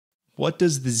What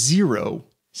does the 0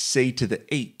 say to the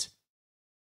 8?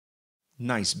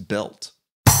 Nice belt.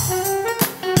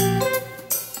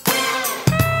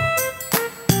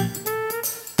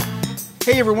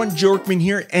 Hey everyone, Joe Workman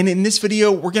here, and in this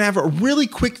video, we're gonna have a really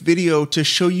quick video to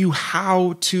show you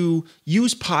how to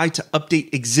use Pi to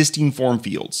update existing form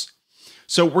fields.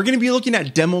 So we're gonna be looking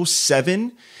at demo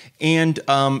 7, and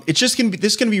this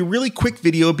is gonna be a really quick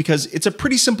video because it's a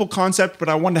pretty simple concept, but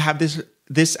I wanted to have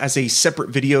this as a separate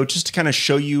video just to kind of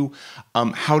show you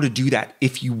how to do that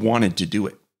if you wanted to do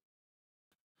it.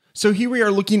 So here we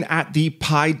are looking at the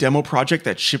Pi demo project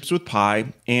that ships with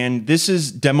Pi, and this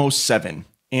is demo 7.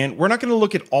 And we're not going to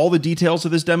look at all the details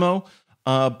of this demo,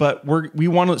 but we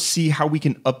want to see how we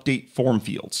can update form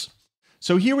fields.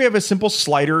 So here we have a simple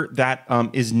slider that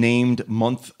is named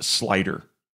month slider.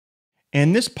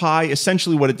 And this Pi,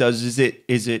 essentially what it does is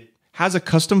it has a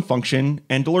custom function.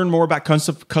 And to learn more about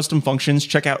custom functions,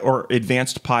 check out our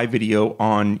advanced Pi video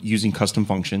on using custom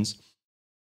functions.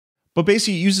 But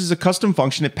basically it uses a custom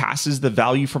function. It passes the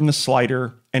value from the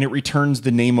slider and it returns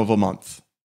the name of a month.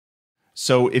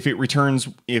 So if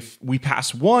we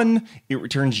pass 1, it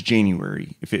returns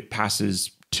January. If it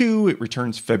passes 2, it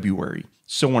returns February,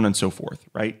 so on and so forth,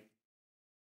 right?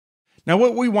 Now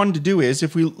what we wanted to do is,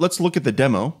 let's look at the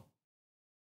demo.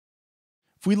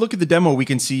 If we look at the demo, we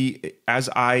can see as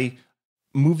I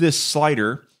move this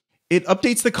slider, it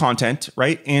updates the content,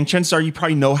 right? And chances are you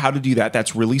probably know how to do that.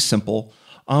 That's really simple.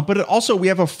 But we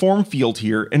have a form field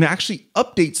here and it actually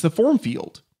updates the form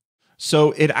field.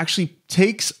 So it actually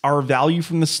takes our value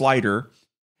from the slider,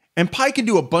 and Pi can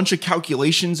do a bunch of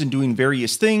calculations and doing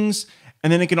various things,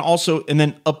 and then it can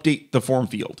then update the form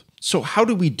field. So how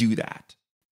do we do that?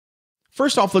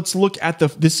 First off, let's look at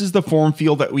this is the form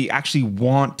field that we actually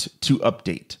want to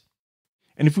update.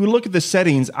 And if we look at the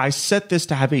settings, I set this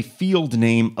to have a field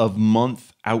name of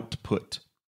month output.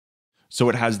 So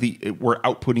it has we're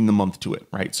outputting the month to it,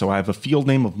 right? So I have a field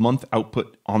name of month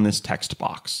output on this text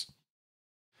box.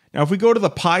 Now, if we go to the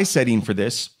Pi setting for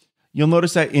this, you'll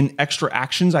notice that in extra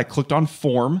actions, I clicked on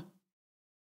form.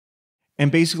 And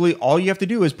basically all you have to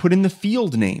do is put in the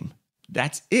field name.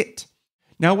 That's it.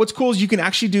 Now, what's cool is you can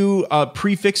actually do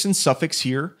prefix and suffix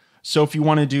here. So if you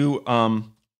want to do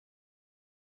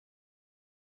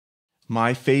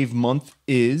my fave month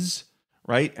is,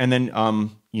 right? And then,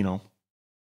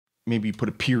 maybe you put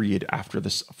a period after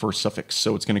this first suffix.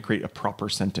 So it's going to create a proper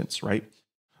sentence, right?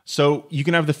 So you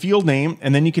can have the field name,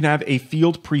 and then you can have a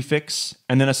field prefix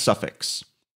and then a suffix.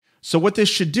 So what this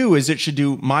should do is it should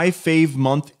do my fave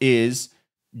month is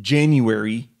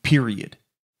January, period,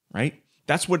 right?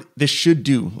 That's what this should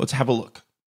do. Let's have a look.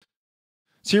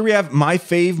 So here we have my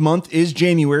fave month is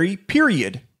January,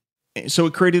 period. So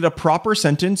it created a proper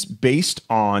sentence based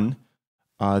on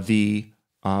the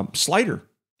slider,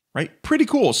 right? Pretty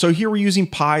cool. So here we're using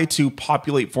Pi to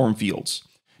populate form fields.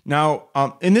 Now,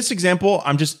 in this example,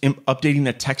 I'm just updating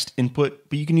the text input,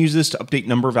 but you can use this to update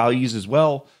number values as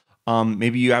well.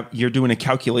 Maybe you're doing a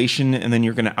calculation and then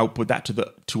you're going to output that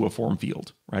to a form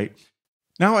field, right?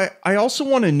 Now, I also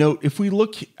want to note, if we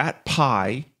look at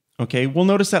Pi, okay, we'll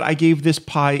notice that I gave this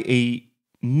Pi a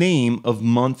name of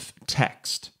month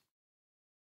text.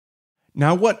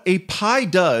 Now, what a Pi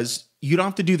does, you don't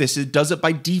have to do this. It does it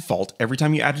by default. Every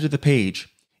time you add it to the page,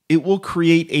 it will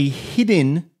create a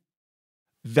hidden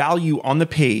value on the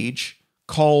page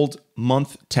called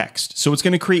month text. So it's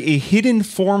going to create a hidden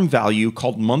form value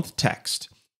called month text.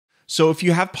 So if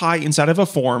you have Pi inside of a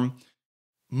form,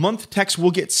 month text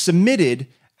will get submitted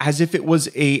as if it was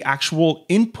a actual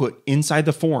input inside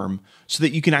the form so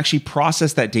that you can actually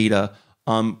process that data,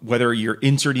 whether you're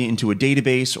inserting it into a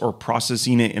database or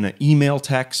processing it in an email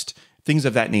text, things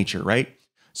of that nature, right?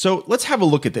 So let's have a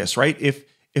look at this, right? If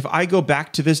I go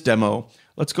back to this demo,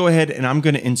 let's go ahead and I'm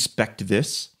going to inspect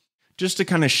this just to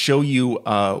kind of show you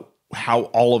how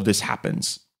all of this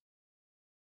happens.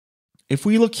 If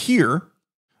we look here,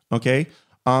 okay,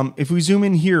 if we zoom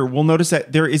in here, we'll notice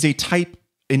that there is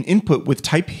an input with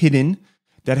type hidden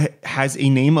that has a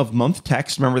name of month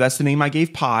text. Remember, that's the name I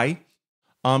gave Pi.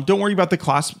 Don't worry about the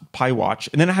class Pi watch.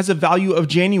 And then it has a value of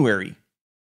January,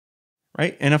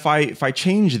 right? And if I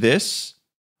change this,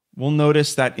 we'll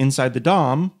notice that inside the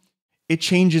DOM, it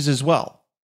changes as well.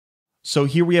 So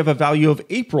here we have a value of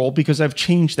April because I've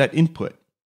changed that input.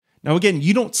 Now, again,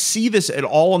 you don't see this at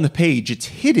all on the page. It's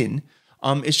hidden.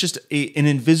 It's just an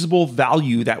invisible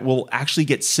value that will actually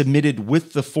get submitted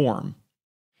with the form.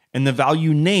 And the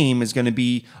value name is going to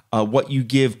be what you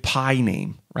give Pi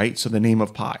name, right? So the name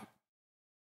of Pi.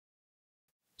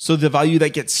 So the value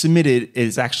that gets submitted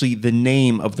is actually the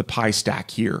name of the Pi stack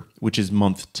here, which is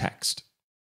month text.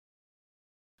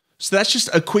 So that's just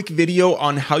a quick video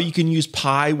on how you can use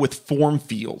Pi with form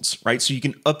fields, right? So you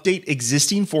can update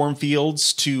existing form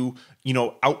fields to,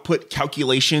 output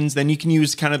calculations. Then you can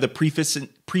use kind of the prefix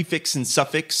and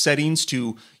suffix settings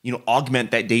to,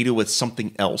 augment that data with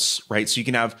something else, right? So you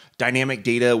can have dynamic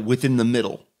data within the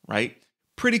middle, right?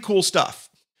 Pretty cool stuff.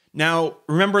 Now,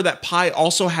 remember that Pi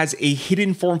also has a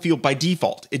hidden form field by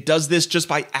default. It does this just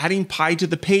by adding Pi to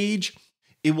the page.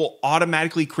 It will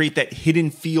automatically create that hidden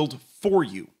field for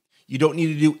you. You don't need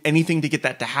to do anything to get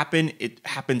that to happen. It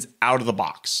happens out of the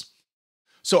box.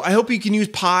 So I hope you can use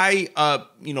Pi,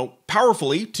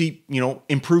 powerfully to,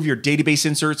 improve your database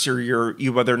inserts or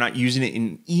you whether or not using it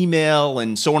in email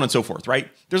and so on and so forth, right?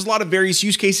 There's a lot of various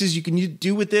use cases you can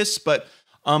do with this, but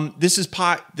this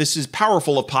is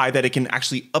powerful of Pi that it can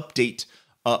actually update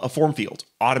a form field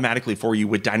automatically for you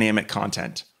with dynamic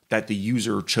content that the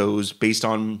user chose based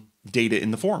on data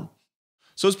in the form.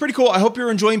 So it's pretty cool. I hope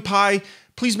you're enjoying Pi.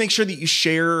 Please make sure that you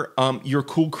share your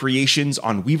cool creations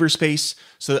on Weaverspace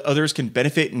so that others can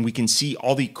benefit and we can see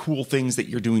all the cool things that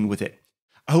you're doing with it.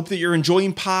 I hope that you're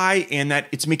enjoying Pi and that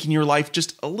it's making your life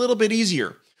just a little bit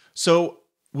easier. So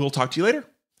we'll talk to you later.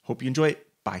 Hope you enjoy it.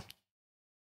 Bye.